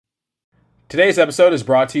Today's episode is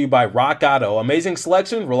brought to you by Rock Auto. Amazing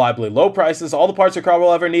selection, reliably low prices, all the parts your car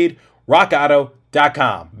will ever need.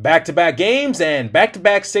 RockAuto.com. Back-to-back games and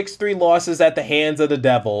back-to-back 6-3 losses at the hands of the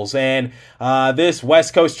Devils. And this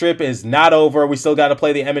West Coast trip is not over. We still got to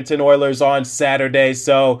play the Edmonton Oilers on Saturday.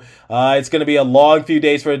 So it's going to be a long few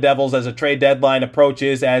days for the Devils as a trade deadline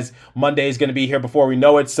approaches, as Monday is going to be here before we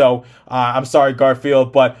know it. So I'm sorry,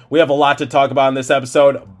 Garfield, but we have a lot to talk about in this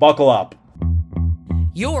episode. Buckle up.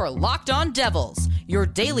 You're Locked On Devils, your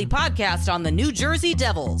daily podcast on the New Jersey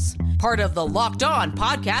Devils. Part of the Locked On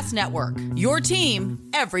Podcast Network, your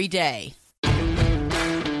team every day.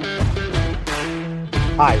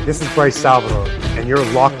 Hi, this is Bryce Salvador, and you're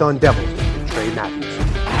Locked On Devils with Trey Matthews.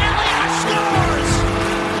 Elliott scores!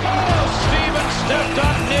 Oh, Stevens stepped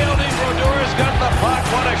up, nailed it. Brodor's got the puck.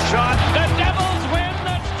 What a shot. The Devils win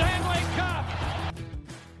the Stanley Cup!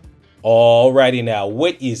 Alrighty now,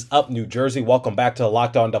 what is up, New Jersey? Welcome back to the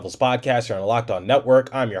Locked On Devils podcast here on the Locked On Network.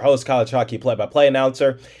 I'm your host, college hockey play-by-play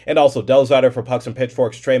announcer, and also Devils writer for Pucks and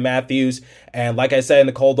Pitchforks, Trey Matthews. And like I said in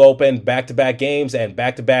the cold open, back-to-back games and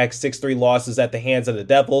back-to-back 6-3 losses at the hands of the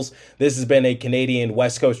Devils. This has been a Canadian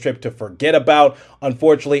West Coast trip to forget about.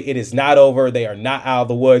 Unfortunately, it is not over. They are not out of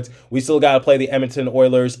the woods. We still got to play the Edmonton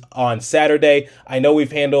Oilers on Saturday. I know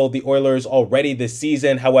we've handled the Oilers already this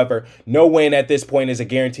season. However, no win at this point is a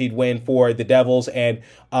guaranteed win for the Devils. And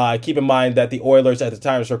keep in mind that the Oilers at the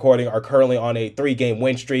time of this recording are currently on a 3-game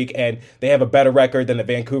win streak, and they have a better record than the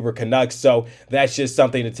Vancouver Canucks. So that's just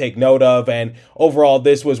something to take note of. And overall,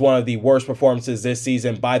 this was one of the worst performances this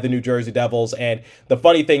season by the New Jersey Devils. And the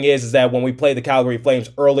funny thing is that when we played the Calgary Flames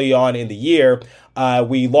early on in the year,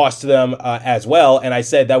 we lost to them as well, and I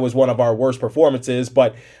said that was one of our worst performances.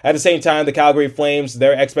 But at the same time, the Calgary Flames,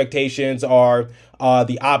 their expectations are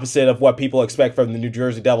the opposite of what people expect from the New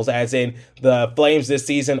Jersey Devils, as in the Flames this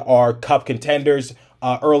season are cup contenders.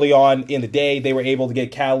 Early on in the day, they were able to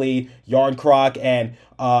get Calle Jarnkrok, and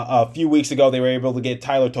a few weeks ago, they were able to get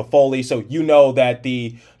Tyler Toffoli. So you know that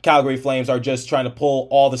the Calgary Flames are just trying to pull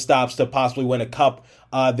all the stops to possibly win a cup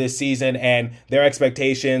this season, and their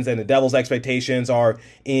expectations and the Devils' expectations are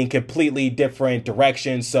in completely different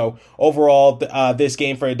directions. So overall, this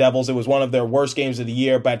game for the Devils, it was one of their worst games of the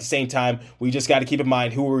year, but at the same time, we just got to keep in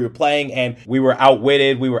mind who we were playing, and we were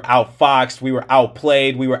outwitted, we were outfoxed, we were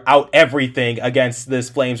outplayed, we were out everything against this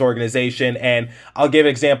Flames organization, and I'll give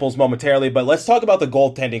examples momentarily, but let's talk about the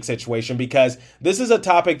goaltending situation, because this is a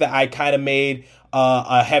topic that I kind of made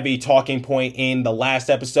a heavy talking point in the last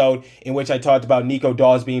episode, in which I talked about Nico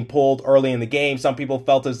Daws being pulled early in the game. Some people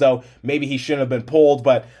felt as though maybe he shouldn't have been pulled,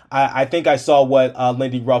 but I think I saw what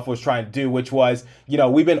Lindy Ruff was trying to do, which was,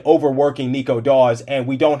 we've been overworking Nico Daws, and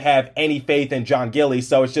we don't have any faith in John Gillies,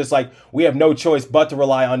 so it's just like we have no choice but to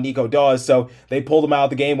rely on Nico Daws. So they pulled him out of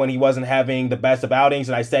the game when he wasn't having the best of outings,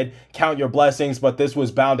 and I said, count your blessings, but this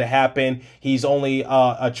was bound to happen. He's only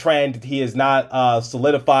a trend. He is not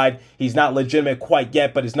solidified. He's not legitimate quite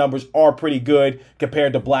yet, but his numbers are pretty good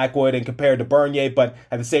compared to Blackwood and compared to Bernier, but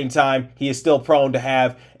at the same time, he is still prone to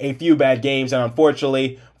have a few bad games, and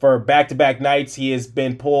unfortunately, for back-to-back nights, he has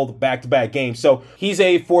been pulled back-to-back games. So he's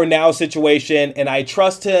a for now situation, and I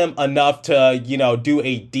trust him enough to, do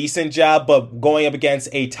a decent job, but going up against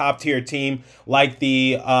a top-tier team like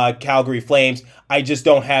the Calgary Flames, I just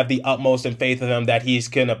don't have the utmost in faith of him that he's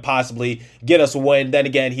going to possibly get us a win. Then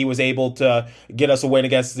again, he was able to get us a win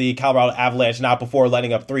against the Colorado Avalanche, not before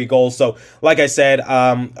letting up 3 goals. So like I said,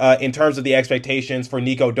 in terms of the expectations for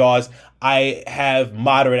Nico Daws, I have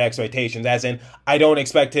moderate expectations, as in I don't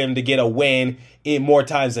expect him to get a win in more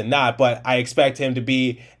times than not, but I expect him to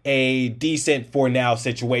be a decent for now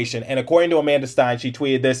situation. And according to Amanda Stein, she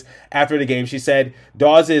tweeted this after the game. She said,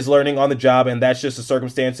 Daws is learning on the job, and that's just the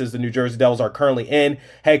circumstances the New Jersey Devils are currently in.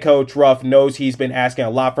 Head coach Ruff knows he's been asking a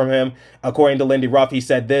lot from him. According to Lindy Ruff, he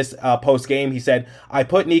said this post-game. He said, I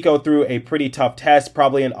put Nico through a pretty tough test,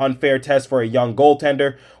 probably an unfair test for a young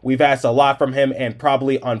goaltender. We've asked a lot from him, and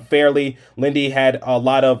probably unfairly. Lindy had a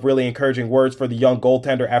lot of really encouraging words for the young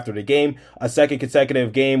goaltender after the game. A second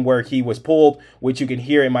consecutive game where he was pulled, which you can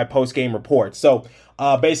hear in my post-game report. So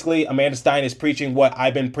basically, Amanda Stein is preaching what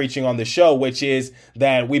I've been preaching on the show, which is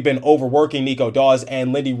that we've been overworking Nico Daws,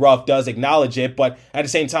 and Lindy Ruff does acknowledge it. But at the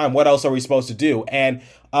same time, what else are we supposed to do? And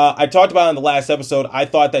I talked about in the last episode, I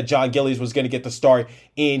thought that John Gillies was going to get the start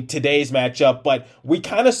in today's matchup, but we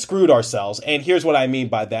kind of screwed ourselves. And here's what I mean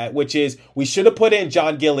by that, which is we should have put in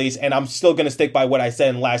John Gillies, and I'm still going to stick by what I said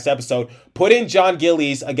in the last episode. Put in John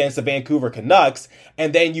Gillies against the Vancouver Canucks,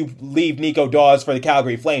 and then you leave Nico Daws for the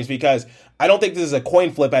Calgary Flames, because I don't think this is a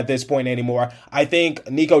coin flip at this point anymore. I think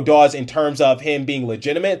Nico Daws, in terms of him being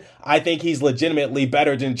legitimate, I think he's legitimately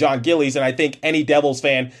better than John Gillies, and I think any Devils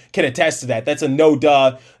fan can attest to that. That's a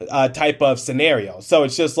no-duh type of scenario. So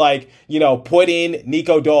it's just like, put in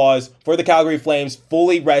Nico Daws for the Calgary Flames,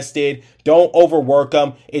 fully rested. Don't overwork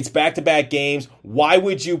him. It's back-to-back games. Why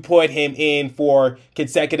would you put him in for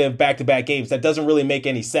consecutive back-to-back games? That doesn't really make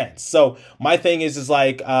any sense. So my thing is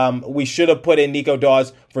we should have put in Nico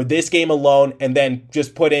Daws for this game alone, and then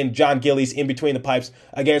just put in John Gillies in between the pipes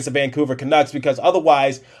against the Vancouver Canucks, because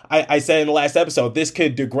otherwise, I said in the last episode, this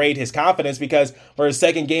could degrade his confidence, because for his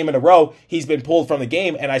second game in a row, he's been pulled from the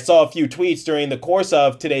game. And I saw a few tweets during the course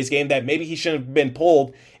of today's game that maybe he shouldn't have been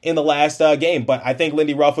pulled in the last game. But I think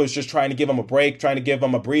Lindy Ruff was just trying to give him a break, trying to give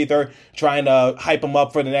him a breather, trying to hype him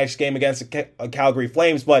up for the next game against the Calgary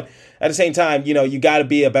Flames. But at the same time, you got to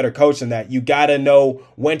be a better coach than that. You got to know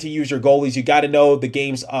when to use your goalies. You got to know the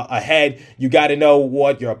games ahead. You got to know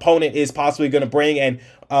what your opponent is possibly going to bring. And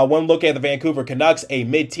when looking at the Vancouver Canucks, a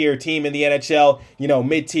mid-tier team in the NHL,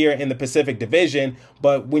 mid-tier in the Pacific Division.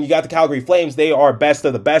 But when you got the Calgary Flames, they are best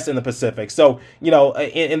of the best in the Pacific. So,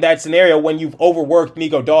 in that scenario, when you've overworked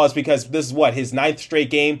Nico Daws, because this is his 9th straight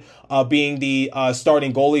game being the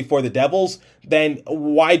starting goalie for the Devils, then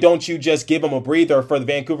why don't you just give him a breather for the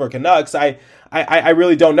Vancouver Canucks? I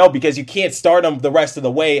really don't know, because you can't start him the rest of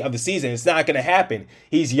the way of the season. It's not going to happen.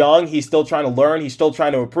 He's young. He's still trying to learn. He's still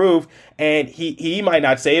trying to improve. And he might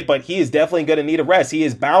not say it, but he is definitely going to need a rest. He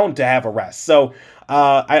is bound to have a rest. So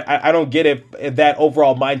I don't get it, that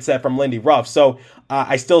overall mindset from Lindy Ruff. So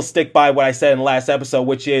I still stick by what I said in the last episode,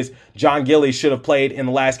 which is John Gillies should have played in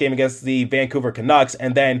the last game against the Vancouver Canucks,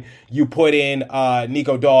 and then you put in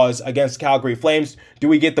Nico Daws against Calgary Flames. Do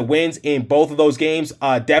we get the wins in both of those games?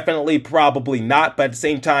 Definitely, probably not. But at the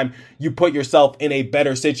same time, you put yourself in a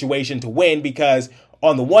better situation to win, because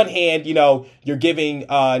on the one hand, you're giving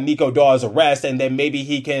Nico Daws a rest, and then maybe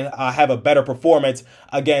he can have a better performance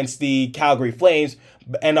against the Calgary Flames.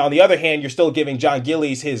 And on the other hand, you're still giving John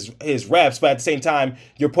Gillies his reps, but at the same time,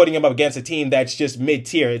 you're putting him up against a team that's just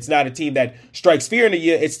mid-tier. It's not a team that strikes fear into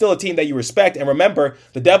you. It's still a team that you respect. And remember,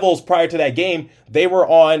 the Devils, prior to that game, they were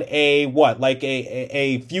on a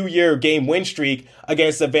few-year game win streak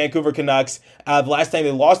against the Vancouver Canucks. The last time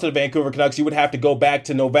they lost to the Vancouver Canucks, you would have to go back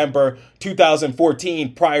to November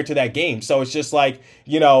 2014 prior to that game. So it's just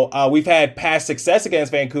we've had past success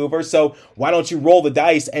against Vancouver, so why don't you roll the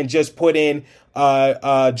dice and just put in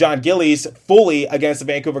John Gillies fully against the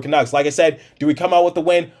Vancouver Canucks? Like I said, do we come out with the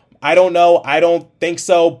win? I don't know. I don't think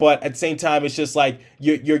so. But at the same time, it's just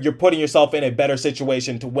you're putting yourself in a better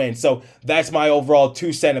situation to win. So that's my overall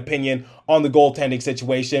 2-cent opinion on the goaltending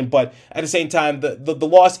situation. But at the same time, the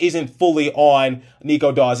loss isn't fully on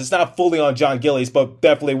Nico Daws. It's not fully on John Gillies, but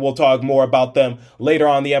definitely we'll talk more about them later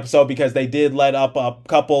on in the episode, because they did let up a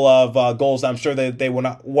couple of goals I'm sure they will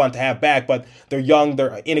not want to have back. But they're young,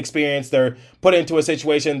 they're inexperienced, they're put into a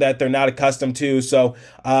situation that they're not accustomed to. So,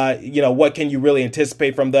 what can you really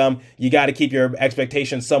anticipate from them? You got to keep your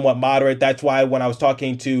expectations somewhat moderate. That's why when I was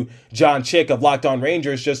talking to John Chick of Locked On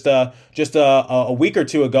Rangers just a week or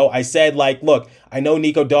two ago, I said, look, I know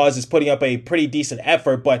Nico Daws is putting up a pretty decent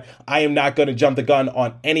effort, but I am not going to jump the gun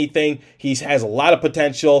on anything. He has a lot of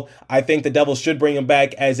potential. I think the Devils should bring him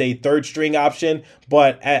back as a third string option,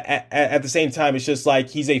 but at the same time, it's just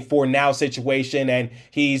he's a for now situation, and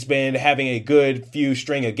he's been having a good few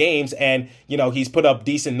string of games, and he's put up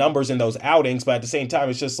decent numbers in those outings. But at the same time,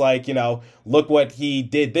 it's just look what he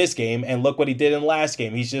did this game and look what he did in the last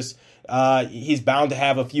game. He's bound to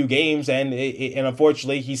have a few games, and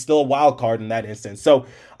unfortunately, he's still a wild card in that instance. So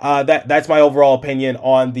that's my overall opinion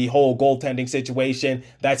on the whole goaltending situation.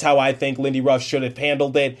 That's how I think Lindy Ruff should have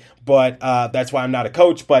handled it, but that's why I'm not a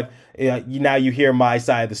coach. But now you hear my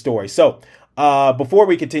side of the story. So before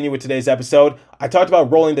we continue with today's episode, I talked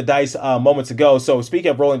about rolling the dice moments ago. So speaking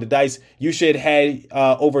of rolling the dice, you should head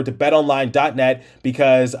over to betonline.net,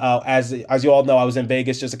 because as you all know, I was in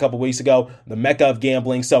Vegas just a couple weeks ago, the mecca of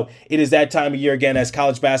gambling. So it is that time of year again, as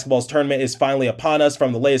college basketball's tournament is finally upon us.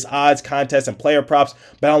 From the latest odds, contests, and player props,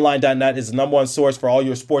 betonline.net is the number one source for all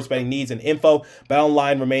your sports betting needs and info.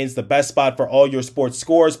 BetOnline remains the best spot for all your sports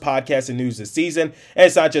scores, podcasts, and news this season. And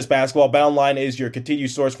it's not just basketball. BetOnline is your continued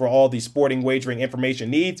source for all the sporting wagering information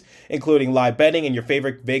needs, including live betting, betting in your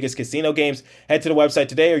favorite Vegas casino games. Head to the website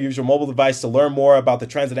today or use your mobile device to learn more about the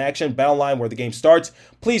trends in action. BetOnline, where the game starts.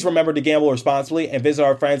 Please remember to gamble responsibly and visit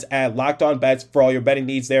our friends at Locked On Bets for all your betting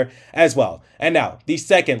needs there as well. And now, the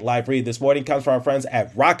second live read this morning comes from our friends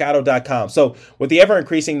at RockAuto.com. So, with the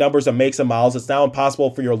ever-increasing numbers of makes and models, it's now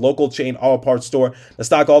impossible for your local chain auto parts store to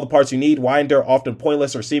stock all the parts you need. Why endure often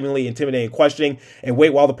pointless or seemingly intimidating questioning and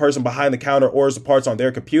wait while the person behind the counter orders the parts on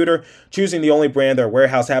their computer, choosing the only brand their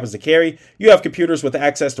warehouse happens to carry? You have computers with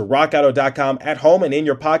access to RockAuto.com at home and in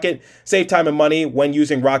your pocket. Save time and money when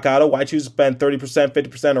using RockAuto. Why choose to spend 30%,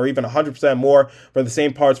 50%, or even 100% more for the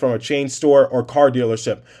same parts from a chain store or car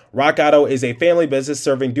dealership? RockAuto is a family business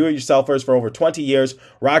serving do-it-yourselfers for over 20 years.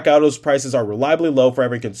 RockAuto's prices are reliably low for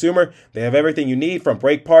every consumer. They have everything you need, from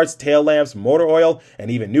brake parts, tail lamps, motor oil,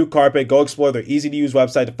 and even new carpet. Go explore their easy-to-use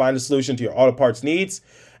website to find a solution to your auto parts needs.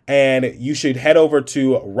 And you should head over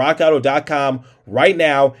to rockauto.com right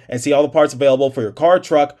now and see all the parts available for your car,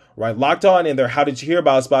 truck. Right, Locked On in their How Did You Hear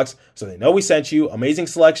About Us box, so they know we sent you. Amazing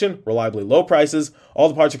selection, reliably low prices, all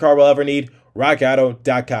the parts your car will ever need.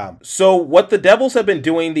 RockAuto.com. So what the Devils have been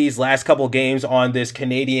doing these last couple games on this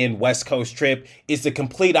Canadian West Coast trip is the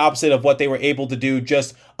complete opposite of what they were able to do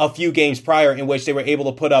just a few games prior, in which they were able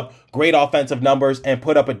to put up great offensive numbers and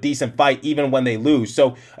put up a decent fight even when they lose.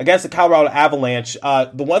 So against the Colorado Avalanche,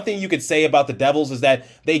 the one thing you could say about the Devils is that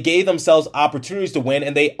they gave themselves opportunities to win,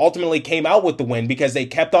 and they ultimately came out with the win because they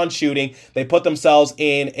kept on shooting. They put themselves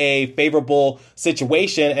in a favorable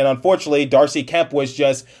situation, and unfortunately, Darcy Kemp was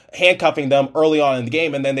just handcuffing them early on in the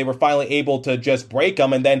game, and then they were finally able to just break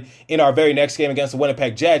them. And then in our very next game against the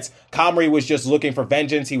Winnipeg Jets, Comrie was just looking for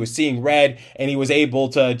vengeance. He was seeing red, and he was able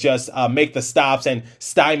to just make the stops and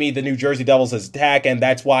stymie the New Jersey Devils' attack, and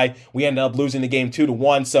that's why we ended up losing the game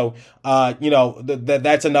 2-1. So,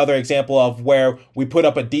 that's another example of where we put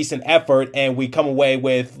up a decent effort and we come away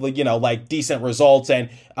with, decent results. And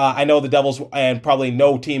I know the Devils and probably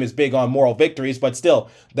no team is big on moral victories, but still,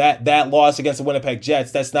 that loss against the Winnipeg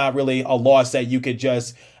Jets, that's not really a loss that you could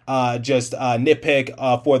just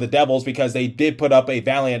nitpick for the Devils, because they did put up a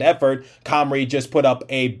valiant effort. Comrie just put up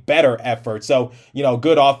a better effort. So,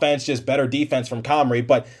 good offense, just better defense from Comrie.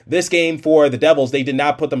 But this game for the Devils, they did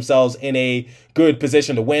not put themselves in a good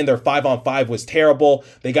position to win. Their 5-on-5 was terrible.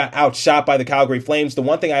 They got outshot by the Calgary Flames. The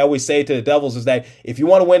one thing I always say to the Devils is that if you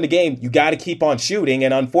want to win the game, you got to keep on shooting.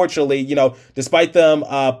 And unfortunately, despite them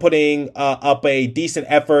putting up a decent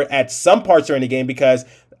effort at some parts during the game, because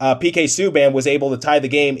PK Subban was able to tie the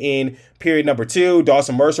game in period number 2.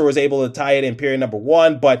 Dawson Mercer was able to tie it in period number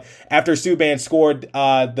 1. But after Subban scored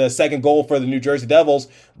the second goal for the New Jersey Devils,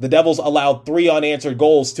 the Devils allowed 3 unanswered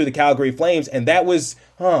goals to the Calgary Flames. And that was,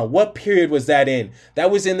 what period was that in? That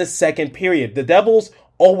was in the second period. The Devils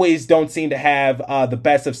always don't seem to have the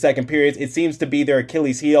best of second periods. It seems to be their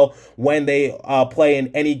Achilles heel when they play in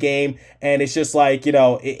any game. And it's just like,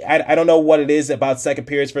 I don't know what it is about second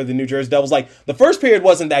periods for the New Jersey Devils. Like, the first period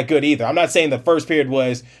wasn't that good either. I'm not saying the first period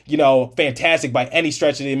was, fantastic by any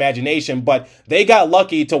stretch of the imagination, but they got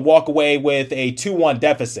lucky to walk away with a 2-1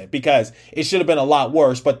 deficit, because it should have been a lot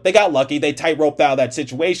worse. But they got lucky. They tightrope out that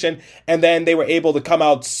situation. And then they were able to come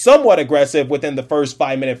out somewhat aggressive within the first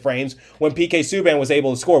 5-minute frames when PK Subban was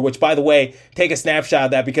able to score, which, by the way, take a snapshot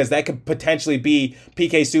of that, because that could potentially be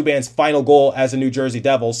PK Subban's final goal as a New Jersey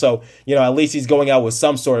Devil. So, at least he's going out with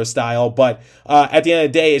some sort of style. But at the end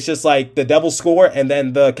of the day, it's just like the Devils score, and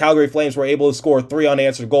then the Calgary Flames were able to score 3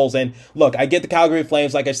 unanswered goals. And look, I get the Calgary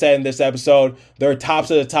Flames, like I said in this episode, they're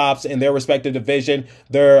tops of the tops in their respective division.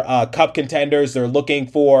 They're cup contenders. They're looking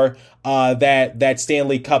for that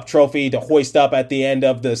Stanley Cup trophy to hoist up at the end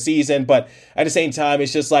of the season. But at the same time,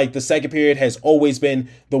 it's just like the second period has always been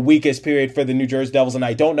the weakest period for the New Jersey Devils, and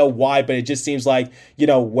I don't know why, but it just seems like,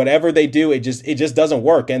 whatever they do, it just doesn't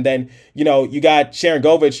work. And then, you got Sharon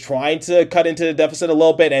Govich trying to cut into the deficit a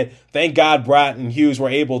little bit, and thank God Bratton Hughes were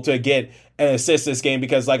able to get an assist this game,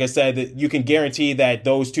 because like I said, you can guarantee that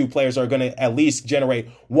those two players are going to at least generate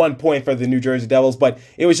 1 point for the New Jersey Devils. But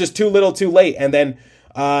it was just too little too late. And then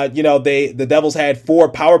the Devils had 4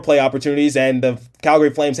 power play opportunities and the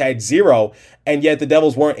Calgary Flames had 0, and yet the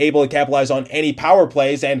Devils weren't able to capitalize on any power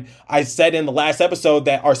plays. And I said in the last episode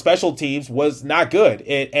that our special teams was not good.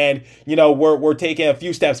 We're taking a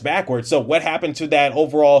few steps backwards. So what happened to that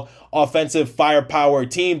overall offensive firepower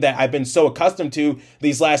team that I've been so accustomed to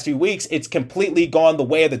these last few weeks? It's completely gone the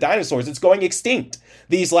way of the dinosaurs. It's going extinct.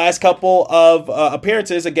 These last couple of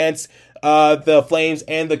appearances against the Flames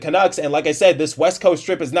and the Canucks. And like I said, this West Coast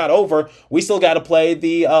trip is not over. We still got to play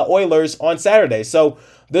the Oilers on Saturday. So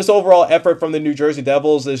this overall effort from the New Jersey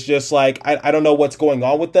Devils is just like, I don't know what's going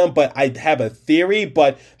on with them, but I have a theory.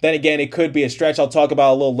 But then again, it could be a stretch. I'll talk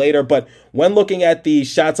about it a little later. But when looking at the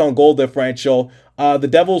shots on goal differential, the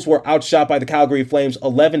Devils were outshot by the Calgary Flames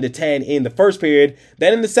 11-10 in the first period.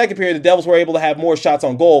 Then in the second period, the Devils were able to have more shots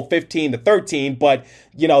on goal, 15-13. But,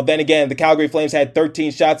 then again, the Calgary Flames had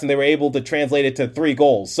 13 shots and they were able to translate it to 3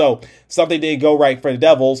 goals. So something didn't go right for the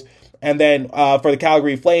Devils. And then for the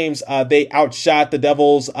Calgary Flames, they outshot the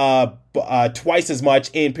Devils twice as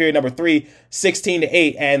much in period number 3,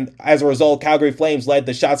 16-8. And as a result, Calgary Flames led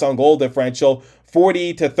the shots on goal differential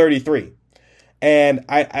 40-33. And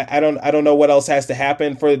I don't know what else has to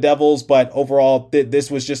happen for the Devils, but overall, this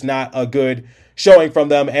was just not a good showing from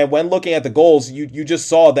them. And when looking at the goals, you just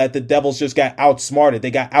saw that the Devils just got outsmarted. They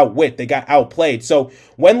got outwit. They got outplayed. So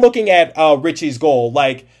when looking at Ritchie's goal,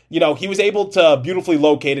 he was able to beautifully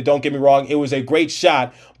locate it. Don't get me wrong. It was a great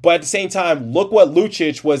shot. But at the same time, look what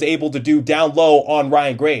Lucic was able to do down low on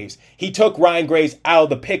Ryan Graves. He took Ryan Graves out of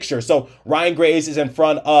the picture. So Ryan Graves is in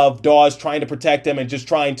front of Dawes trying to protect him and just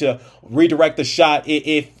trying to redirect the shot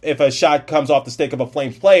if a shot comes off the stick of a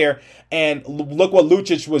Flames player. And look what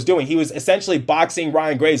Lucic was doing. He was essentially boxing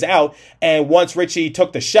Ryan Graves out. And once Ritchie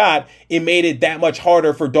took the shot, it made it that much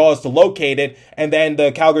harder for Dawes to locate it. And then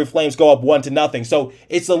the Calgary Flames go up 1-0. So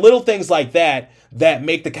it's the little things like that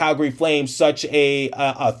make the Calgary Flames such a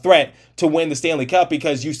threat to win the Stanley Cup,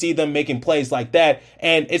 because you see them making plays like that.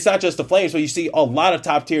 And it's not just the Flames, but you see a lot of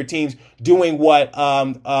top tier teams doing what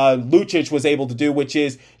Lucic was able to do, which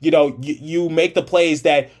is, you make the plays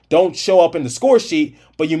that don't show up in the score sheet,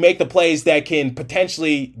 but you make the plays that can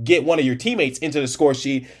potentially get one of your teammates into the score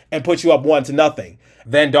sheet and put you up 1-0.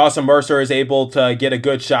 Then Dawson Mercer is able to get a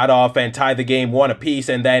good shot off and tie the game 1 apiece.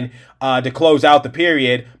 And then to close out the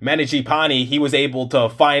period, Mangiapane, he was able to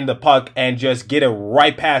find the puck and just get it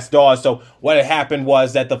right past Dawes. So what had happened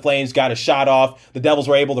was that the Flames got a shot off. The Devils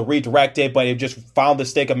were able to redirect it, but it just found the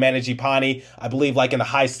stick of Mangiapane, I believe, in the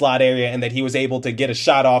high slot area, and that he was able to get a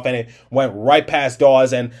shot off, and it went right past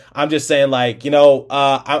Dawes. And I'm just saying,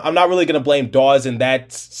 I'm not really going to blame Dawes in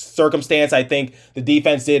that circumstance. I think the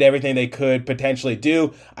defense did everything they could potentially do.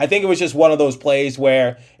 I think it was just one of those plays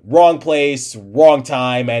where wrong place, wrong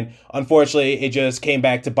time, and unfortunately it just came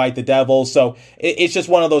back to bite the Devils. So it's just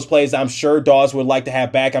one of those plays that I'm sure Dawes would like to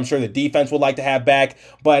have back. I'm sure the defense would like to have back,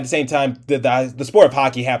 but at the same time, the sport of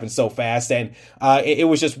hockey happens so fast, and it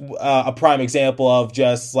was just a prime example of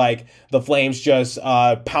just the Flames just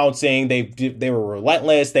pouncing. They were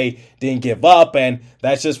relentless. They didn't give up, and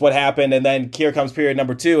that's just what happened. And then here comes period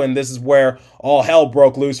number 2, and this is where all hell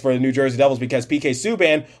broke loose for the New Jersey Devils, because PK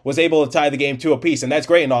Subban was able to tie the game 2 apiece, and that's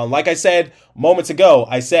great and all. And like I said moments ago,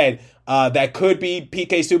 that could be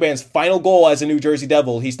PK Subban's final goal as a New Jersey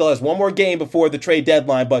Devil. He still has one more game before the trade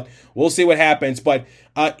deadline, but we'll see what happens. But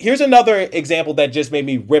here's another example that just made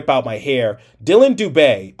me rip out my hair. Dylan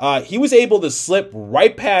Dubé, he was able to slip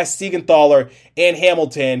right past Siegenthaler and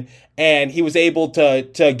Hamilton, and he was able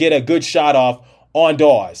to get a good shot off on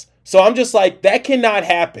Dawes. So I'm just like, that cannot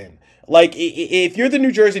happen. If you're the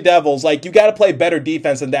New Jersey Devils, you got to play better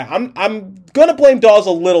defense than that. I'm going to blame Dawes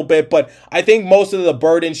a little bit, but I think most of the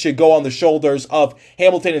burden should go on the shoulders of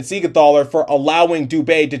Hamilton and Siegenthaler for allowing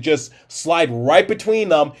Dubé to just slide right between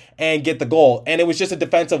them and get the goal. And it was just a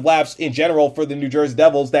defensive lapse in general for the New Jersey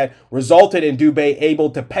Devils that resulted in Dubé able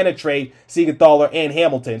to penetrate Siegenthaler and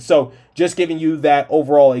Hamilton. So just giving you that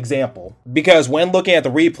overall example. Because when looking at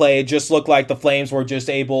the replay, it just looked like the Flames were just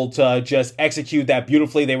able to just execute that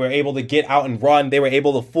beautifully. They were able to get out and run. They were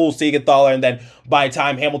able to fool Siegenthaler, and then by the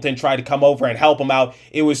time Hamilton tried to come over and help him out,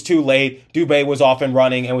 it was too late. Dubé was off and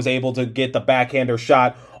running and was able to get the backhander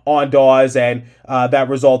shot on Dawes, and that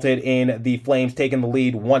resulted in the Flames taking the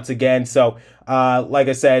lead once again. So like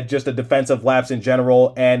I said, just a defensive lapse in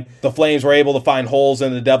general, and the Flames were able to find holes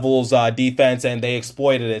in the Devils' defense, and they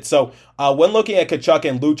exploited it. So when looking at Tkachuk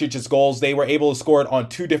and Lucic's goals, they were able to score it on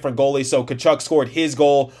 2 different goalies. So Tkachuk scored his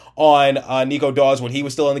goal on Nico Dawes when he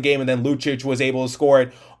was still in the game, and then Lucic was able to score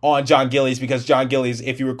it on John Gillies, because John Gillies,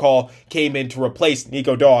 if you recall, came in to replace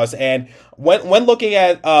Nico Dawes. And when looking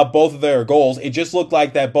at both of their goals, it just looked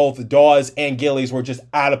like that both Dawes and Gillies were just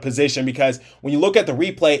out of position, because when you look at the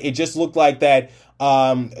replay, it just looked like that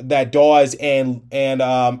Dawes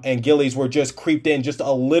and Gillies were just creeped in just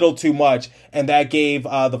a little too much, and that gave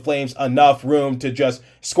the Flames enough room to just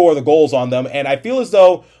score the goals on them. And I feel as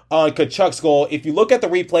though on Tkachuk's goal, if you look at the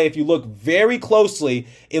replay, if you look very closely,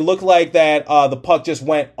 it looked like that the puck just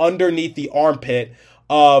went underneath the armpit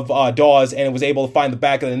of Dawes and was able to find the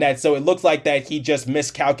back of the net. So it looks like that he just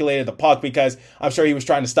miscalculated the puck, because I'm sure he was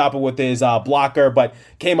trying to stop it with his blocker, but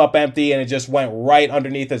came up empty and it just went right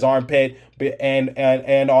underneath his armpit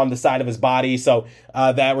and on the side of his body. So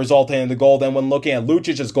that resulted in the goal. Then when looking at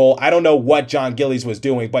Lucic's goal, I don't know what John Gillies was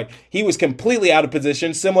doing, but he was completely out of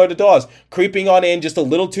position, similar to Dawes, creeping on in just a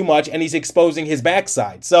little too much, and he's exposing his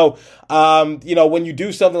backside. So, when you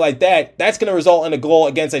do something like that, that's going to result in a goal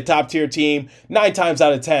against a top-tier team 9 times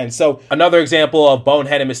out of 10. So another example of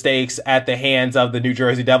boneheaded mistakes at the hands of the New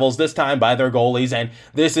Jersey Devils, this time by their goalies. And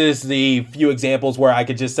this is the few examples where I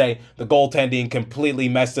could just say the goaltending completely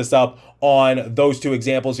messed us up on those 2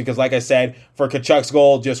 examples, because like I said, for Tkachuk's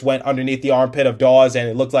goal, just went underneath the armpit of Dawes and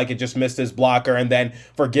it looked like it just missed his blocker. And then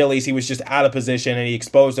for Gillies, he was just out of position and he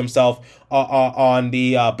exposed himself on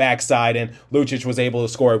the backside, and Lucic was able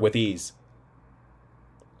to score it with ease.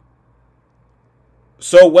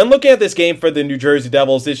 So when looking at this game for the New Jersey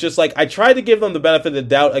Devils, it's just like I tried to give them the benefit of the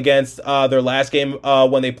doubt against their last game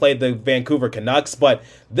when they played the Vancouver Canucks, but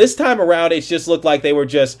this time around it just looked like they were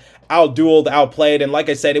just outdueled, outplayed, and like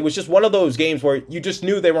I said, it was just one of those games where you just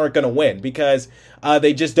knew they weren't going to win, because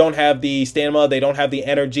they just don't have the stamina, they don't have the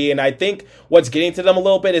energy. And I think what's getting to them a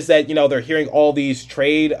little bit is that, they're hearing all these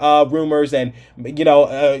trade rumors and,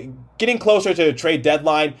 getting closer to the trade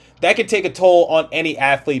deadline. That could take a toll on any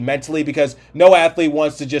athlete mentally, because no athlete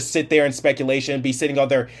wants to just sit there in speculation, be sitting on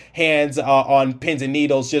their hands on pins and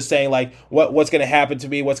needles, just saying like, what's going to happen to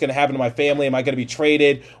me? What's going to happen to my family? Am I going to be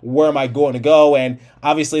traded? Where am I going to go? And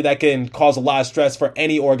obviously that can cause a lot of stress for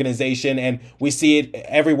any organization. And we see it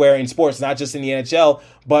everywhere in sports, not just in the NHL,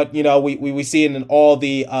 but, we see it in all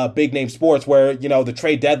the big name sports where, the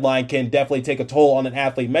trade deadline can definitely take a toll on an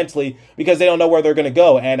athlete mentally, because they don't know where they're going to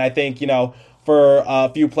go. And I think, for a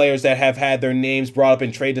few players that have had their names brought up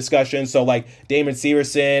in trade discussions, so like Damon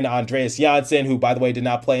Severson, Andreas Janssen, who by the way did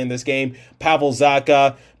not play in this game, Pavel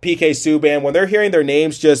Zacha, PK Subban, when they're hearing their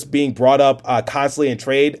names just being brought up constantly in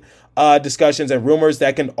trade discussions and rumors,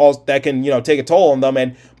 that can take a toll on them.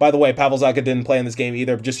 And by the way, Pavel Zacha didn't play in this game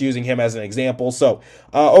either, just using him as an example. So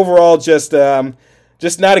overall, just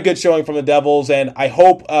not a good showing from the Devils, and I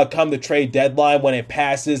hope come the trade deadline, when it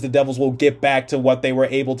passes, the Devils will get back to what they were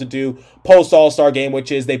able to do post All-Star game,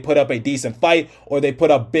 which is they put up a decent fight or they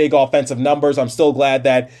put up big offensive numbers. I'm still glad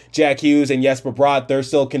that Jack Hughes and Jesper Bratt, they're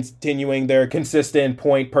still continuing their consistent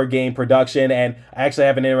point per game production. And I actually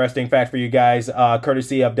have an interesting fact for you guys,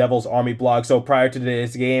 courtesy of Devils Army blog. So prior to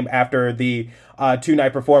this game, after the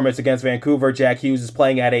 2-night performance against Vancouver, Jack Hughes is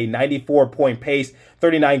playing at a 94-point pace,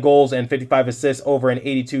 39 goals and 55 assists over an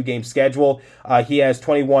 82-game schedule. He has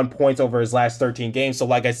 21 points over his last 13 games. So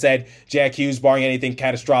like I said, Jack Hughes, barring anything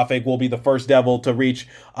catastrophic, will be the first Devil to reach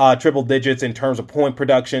triple digits in terms of point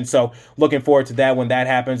production. So looking forward to that when that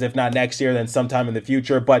happens. If not next year, then sometime in the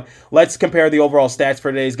future. But let's compare the overall stats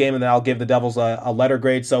for today's game, and then I'll give the Devils a letter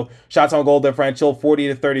grade. So shots on goal differential,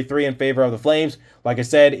 40-33 in favor of the Flames. Like I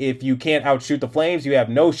said, if you can't outshoot the Flames, you have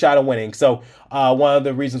no shot of winning. So one of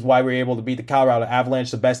the reasons why we were able to beat the Colorado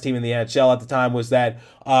Avalanche, the best team in the NHL at the time, was that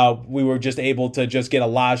we were just able to just get a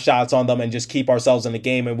lot of shots on them and just keep ourselves in the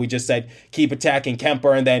game. And we just said, keep attacking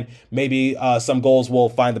Kemper, and then maybe some goals will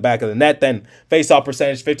find the back of the net. Then face-off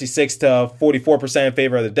percentage, 56-44% in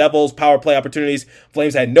favor of the Devils. Power play opportunities,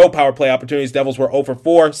 Flames had no power play opportunities. Devils were 0 for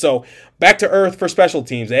 4. So back to earth for special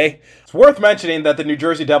teams, eh? It's worth mentioning that the New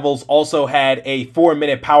Jersey Devils also had a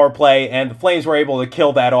 4-minute power play, and the Flames were able to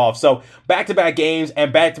kill that off. So back-to-back games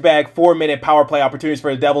and back-to-back 4-minute power play opportunities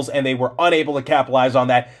for the Devils, and they were unable to capitalize on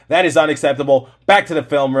that. That is unacceptable. Back to the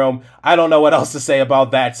film room. I don't know what else to say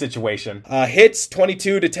about that situation. Hits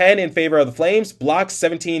 22-10 in favor of the Flames. Blocks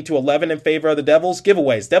 17-11 in favor of the Devils.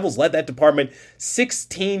 Giveaways, Devils led that department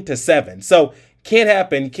 16-7. So can't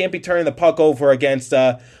happen. Can't be turning the puck over against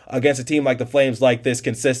a team like the Flames like this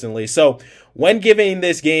consistently. So when giving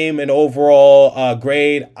this game an overall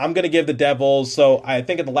grade, I'm going to give the Devils, so I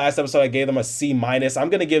think in the last episode I gave them a C-. I'm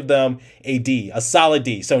going to give them a D, a solid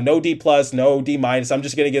D. So no D+, no D-. I'm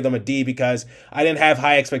just going to give them a D because I didn't have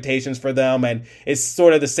high expectations for them, and it's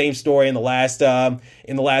sort of the same story in the last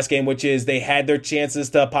game, which is they had their chances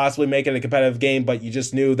to possibly make it a competitive game, but you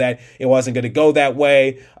just knew that it wasn't going to go that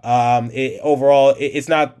way.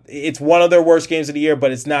 It's one of their worst games of the year,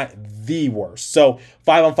 but it's not the worst. So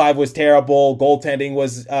 5-on-5 was terrible. Goaltending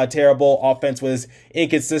was terrible. Offense was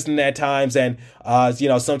inconsistent at times, and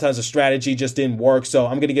sometimes the strategy just didn't work. So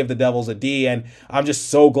I'm going to give the Devils a D, and I'm just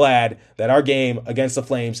so glad that our game against the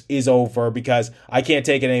Flames is over because I can't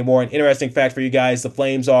take it anymore. An interesting fact for you guys: the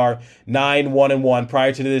Flames are 9-1-1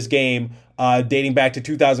 prior to this game dating back to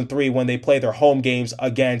 2003 when they played their home games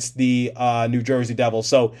against the New Jersey Devils.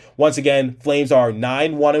 So once again, Flames are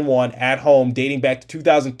 9-1-1 at home dating back to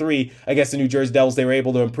 2003 against the New Jersey Devils. They were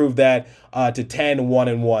able to improve that to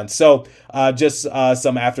 10-1-1. So just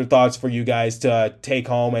some afterthoughts for you guys to take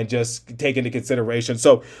home and just take into consideration.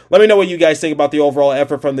 So let me know what you guys think about the overall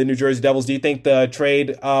effort from the New Jersey Devils. Do you think the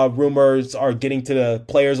trade rumors are getting to the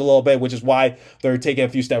players a little bit, which is why they're taking a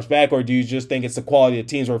few steps back, or do you just think it's the quality of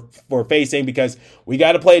teams we're facing? Because we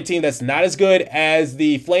got to play a team that's not as good as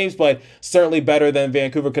the Flames, but certainly better than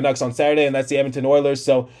Vancouver Canucks on Saturday, and that's the Edmonton Oilers.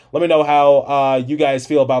 So let me know how you guys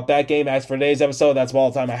feel about that game. As for today's episode, that's all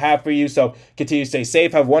the time I have for you. So continue to stay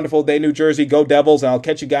safe. Have a wonderful day, New Jersey. Go Devils, and I'll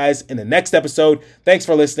catch you guys in the next episode. Thanks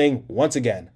for listening once again.